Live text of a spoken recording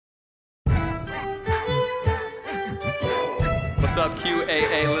What's up,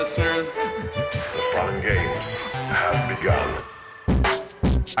 QAA listeners? The fun games have begun.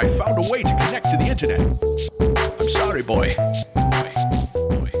 I found a way to connect to the internet. I'm sorry, boy.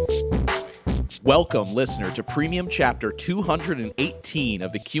 Welcome, listener, to Premium Chapter 218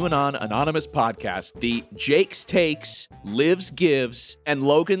 of the QAnon Anonymous podcast, the Jake's Takes, Liv's Gives, and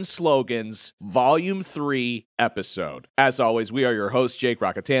Logan's Slogans, Volume 3 episode. As always, we are your hosts, Jake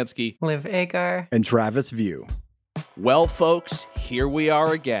Rockatansky, Liv Agar, and Travis View. Well, folks, here we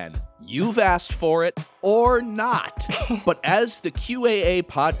are again. You've asked for it or not. But as the QAA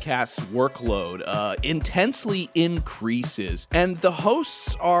podcast's workload intensely increases and the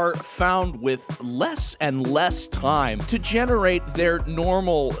hosts are found with less and less time to generate their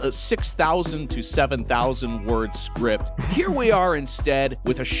normal 6,000 to 7,000 word script, here we are instead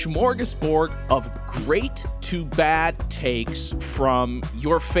with a smorgasbord of great to bad takes from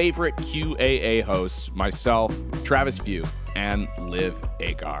your favorite QAA hosts, myself, Travis View, and Liv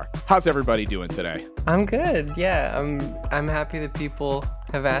Agar. How's everybody doing today? I'm good. Yeah, I'm happy that people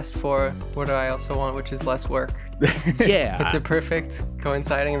have asked for what I also want, which is less work. Yeah. It's a perfect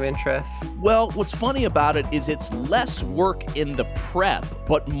coinciding of interests. Well, what's funny about it is it's less work in the prep,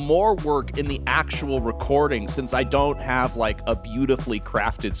 but more work in the actual recording, since I don't have like a beautifully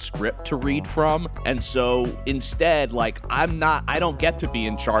crafted script to read from. And so instead, I don't get to be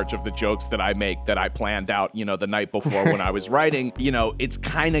in charge of the jokes that I make that I planned out, the night before when I was writing. It's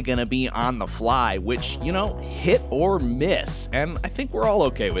kind of going to be on the fly, which, hit or miss. And I think we're all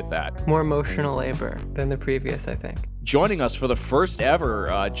okay with that. More emotional labor than the previous, I think. Joining us for the first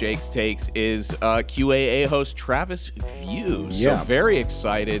ever Jake's Takes is QAA host Travis View. Yeah. So very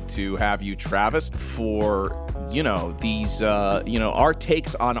excited to have you, Travis, for, these, our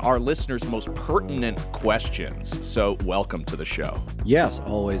takes on our listeners' most pertinent questions. So welcome to the show. Yes,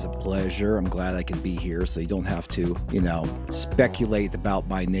 always a pleasure. I'm glad I can be here so you don't have to, speculate about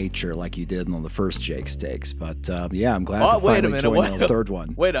my nature like you did on the first Jake's Takes. But I'm glad to finally join on the third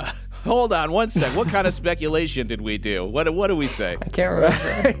one. Hold on one sec. What kind of speculation did we do? What do we say? I can't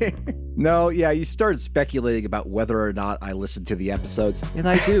remember. No, you started speculating about whether or not I listen to the episodes, and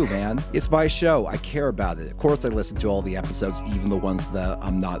I do, man. It's my show. I care about it. Of course, I listen to all the episodes, even the ones that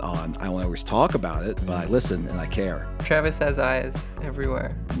I'm not on. I don't always talk about it, but I listen and I care. Travis has eyes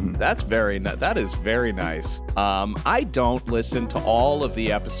everywhere. That is very nice. I don't listen to all of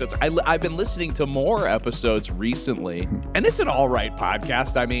the episodes. I've been listening to more episodes recently, and it's an all right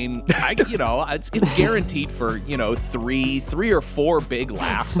podcast. I mean, it's guaranteed for three or four big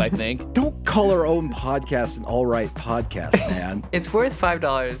laughs, I think. Don't call our own podcast an all right podcast, man. It's worth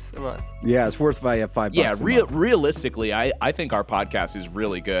 $5 a month. Yeah, it's worth $5. Yeah, realistically, I think our podcast is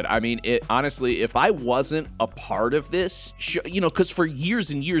really good. I mean, honestly, if I wasn't a part of this show, because for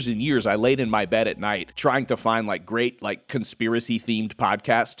years and years and years, I laid in my bed at night trying to find great conspiracy themed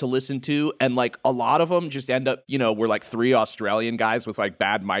podcasts to listen to, and a lot of them just end up, we're three Australian guys with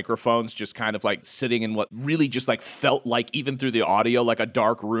bad microphones, just kind of sitting in what really just felt like, even through the audio, like a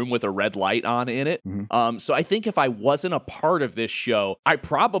dark room with a red light on in it. Mm-hmm. So I think if I wasn't a part of this show, I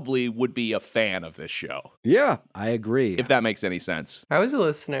probably would be a fan of this show. Yeah, I agree. If that makes any sense. I was a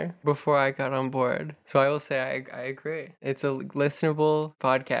listener before I got on board, so I will say I agree. It's a listenable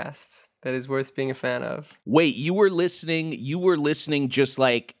podcast that is worth being a fan of. Wait, you were listening just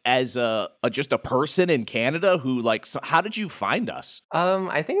as just a person in Canada who so how did you find us?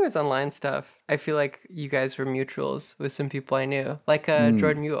 I think it was online stuff. I feel like you guys were mutuals with some people I knew.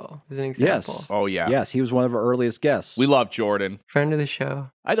 Jordan Mule is an example. Yes. Oh, yeah. Yes, he was one of our earliest guests. We love Jordan. Friend of the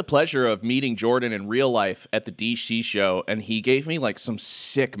show. I had the pleasure of meeting Jordan in real life at the DC show, and he gave me some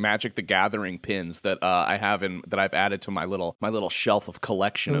sick Magic the Gathering pins that I have that I've added to my little shelf of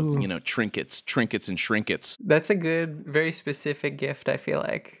collection of trinkets and shrinkets. That's a good, very specific gift. I feel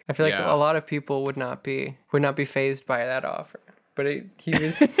like a lot of people would not be fazed by that offer. But it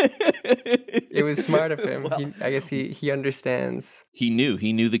was smart of him. Well, I guess he understands. He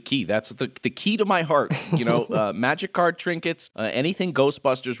knew the key. That's the key to my heart. Magic card trinkets, anything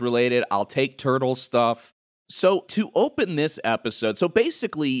Ghostbusters related. I'll take turtle stuff. So to open this episode, so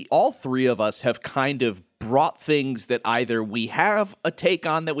basically all three of us have kind of brought things that either we have a take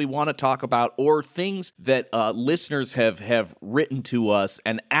on that we want to talk about, or things that listeners have written to us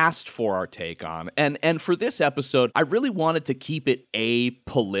and asked for our take on. And for this episode, I really wanted to keep it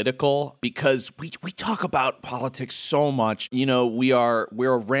apolitical because we talk about politics so much.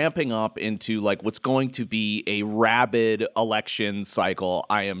 We're ramping up into what's going to be a rabid election cycle,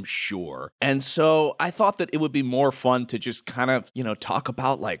 I am sure. And so I thought that it would be more fun to just kind of, talk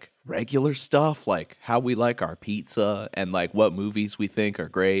about regular stuff, like how we like our pizza and like what movies we think are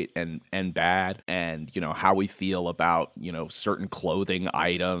great and bad, and how we feel about certain clothing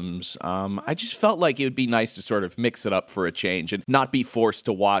items. I just felt like it would be nice to sort of mix it up for a change and not be forced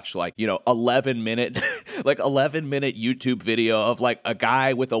to watch 11-minute like 11-minute YouTube video of like a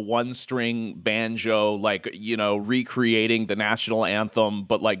guy with a one-string banjo recreating the national anthem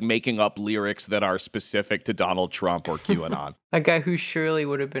but like making up lyrics that are specific to Donald Trump or QAnon. A guy who surely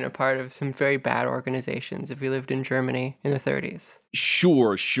would have been a part of some very bad organizations if he lived in Germany in the 30s.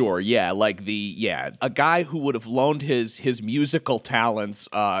 Sure. Yeah. A guy who would have loaned his musical talents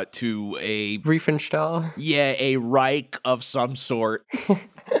to a Riefenstahl. Yeah, a Reich of some sort.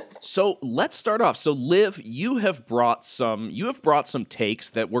 So let's start off. So Liv, you have brought some takes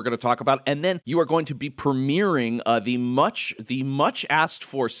that we're going to talk about, and then you are going to be premiering the much asked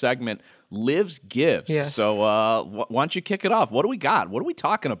for segment, Liv's Gives. Yes. So why don't you kick it off? What do we got? What are we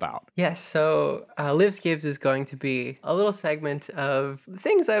talking about? Yes, so Liv's Gives is going to be a little segment of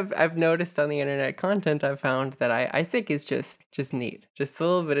things I've noticed on the internet, content I've found that I think is just neat, just a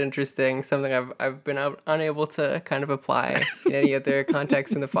little bit interesting, something I've been unable to kind of apply in any other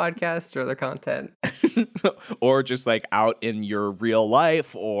context in the podcast or other content. Or just like out in your real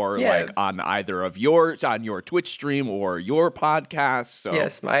life, or like on either of your Twitch stream or your podcast. So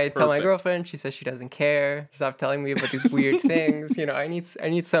yes, I tell my girlfriend, she says she doesn't care. Stop telling me about these weird things. I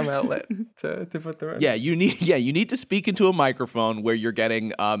need some outlet to put them in. Yeah, you need to speak into a microphone where you're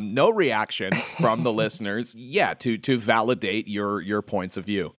getting no reaction from the listeners. Yeah, to validate your points of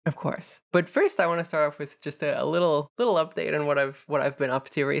view. Of course. But first, I want to start off with just a little update on what I've been up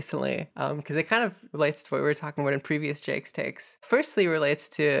to recently, because it kind of relates to what we were talking about in previous Jake's Takes. Firstly, relates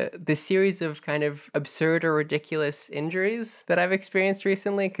to the series of kind of absurd or ridiculous injuries that I've experienced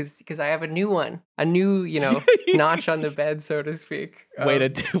recently, because I have a new one, notch on the bed, so to speak.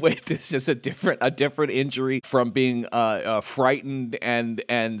 Wait, this is a different injury from being frightened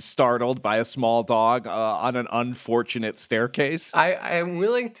and startled by a small dog on an unfortunate staircase. I am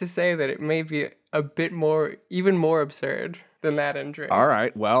willing to say that it may be a bit even more absurd than that injury. All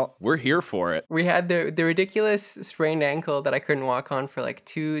right, well, we're here for it. We had the ridiculous sprained ankle that I couldn't walk on for like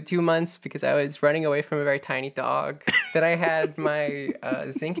two months because I was running away from a very tiny dog. Then I had my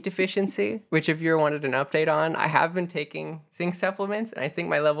zinc deficiency, which if you wanted an update on, I have been taking zinc supplements and I think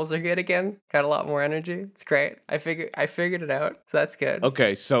my levels are good again. Got a lot more energy. It's great. I figured it out, so that's good.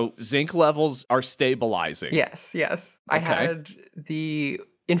 Okay, so zinc levels are stabilizing. Yes. Okay. I had the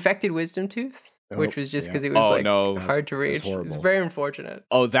infected wisdom tooth, which was just because it was hard to reach. It's very unfortunate.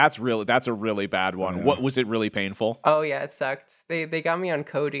 Oh, that's a really bad one. Yeah. What was it? Really painful? Oh yeah, it sucked. They got me on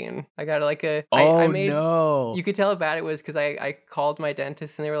codeine. I got no. You could tell how bad it was because I called my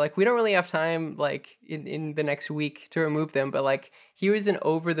dentist and they were like, we don't really have time like in the next week to remove them, but like here's an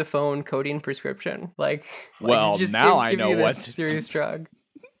over the phone codeine prescription. Well, just now give I know you what this serious drug.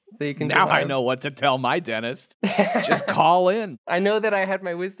 So you can now survive. I know what to tell my dentist. Just call in. I know that I had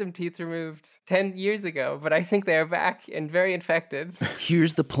my wisdom teeth removed 10 years ago, but I think they are back and very infected.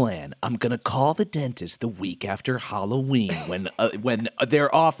 Here's the plan. I'm going to call the dentist the week after Halloween when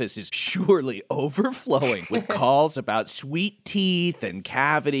their office is surely overflowing with calls about sweet teeth and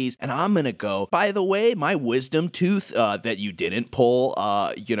cavities. And I'm going to go, by the way, my wisdom tooth that you didn't pull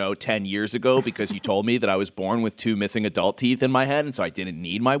 10 years ago because you told me that I was born with 2 missing adult teeth in my head and so I didn't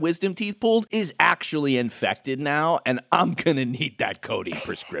need my wisdom teeth pulled, is actually infected now, and I'm gonna need that codeine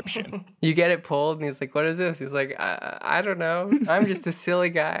prescription. You get it pulled, and he's like, what is this? He's like, I don't know. I'm just a silly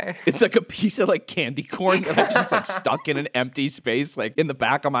guy. It's like a piece of like candy corn that I just like stuck in an empty space like in the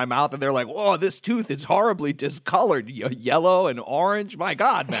back of my mouth, and they're like, whoa, this tooth is horribly discolored, yellow and orange. My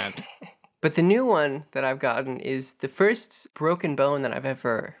God, man. But the new one that I've gotten is the first broken bone that I've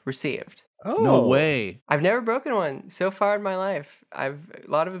ever received. Oh. No way. I've never broken one so far in my life. I've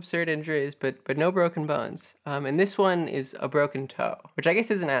a lot of absurd injuries, but no broken bones. And this one is a broken toe, which I guess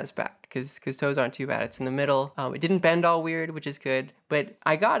isn't as bad because toes aren't too bad. It's in the middle. It didn't bend all weird, which is good. But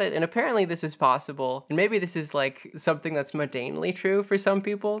I got it, and apparently this is possible. And maybe this is like something that's mundanely true for some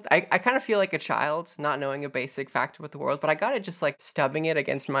people. I kind of feel like a child not knowing a basic fact about the world, but I got it just like stubbing it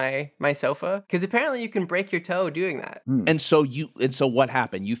against my sofa because apparently you can break your toe doing that. And so what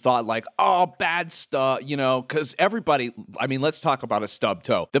happened? You thought like, oh, bad stuff, because everybody, I mean, let's talk about a stub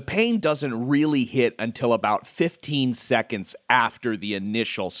toe. The pain doesn't really hit until about 15 seconds after the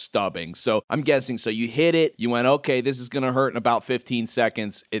initial stubbing. So I'm guessing, so you hit it, you went, okay, this is going to hurt in about 15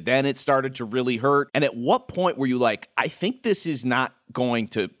 seconds. Then it started to really hurt. And at what point were you like, I think this is not going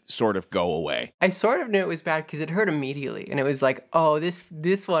to sort of go away? I sort of knew it was bad because it hurt immediately. And it was like, oh,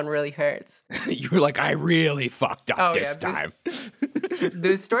 this one really hurts. You were like, I really fucked up this time.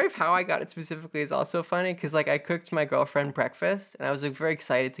 The story of how I got it specifically is also funny because, like, I cooked my girlfriend breakfast and I was like very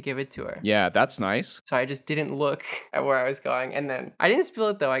excited to give it to her. Yeah, that's nice. So I just didn't look at where I was going, and then I didn't spill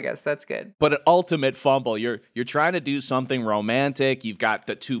it though. I guess that's good. But an ultimate fumble. You're trying to do something romantic. You've got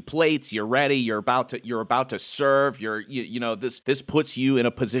the 2 plates. You're ready. You're about to serve. You know this puts you in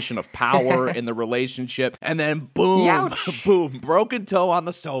a position of power in the relationship, and then boom, Youch. boom, broken toe on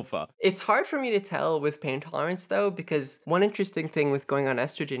the sofa. It's hard for me to tell with pain tolerance though, because one interesting thing with going on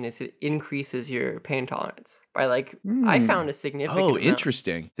estrogen is it increases your pain tolerance by like I found a significant. Oh, amount.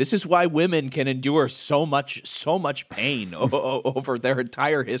 interesting. This is why women can endure so much pain over their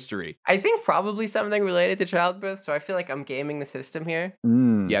entire history. I think probably something related to childbirth, so I feel like I'm gaming the system here.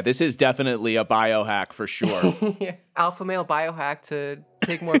 Yeah, this is definitely a biohack for sure. Yeah. Alpha male biohack to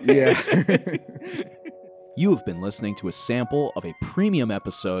take more pain. You have been listening to a sample of a premium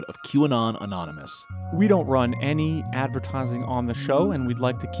episode of QAnon Anonymous. We don't run any advertising on the show, and we'd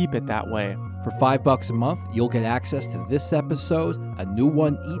like to keep it that way. For $5 a month, you'll get access to this episode, a new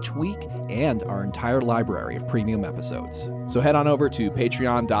one each week, and our entire library of premium episodes. So head on over to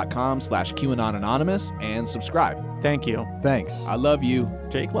patreon.com/QAnon Anonymous and subscribe. Thank you. Thanks. I love you.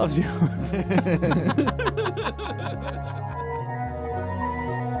 Jake loves you.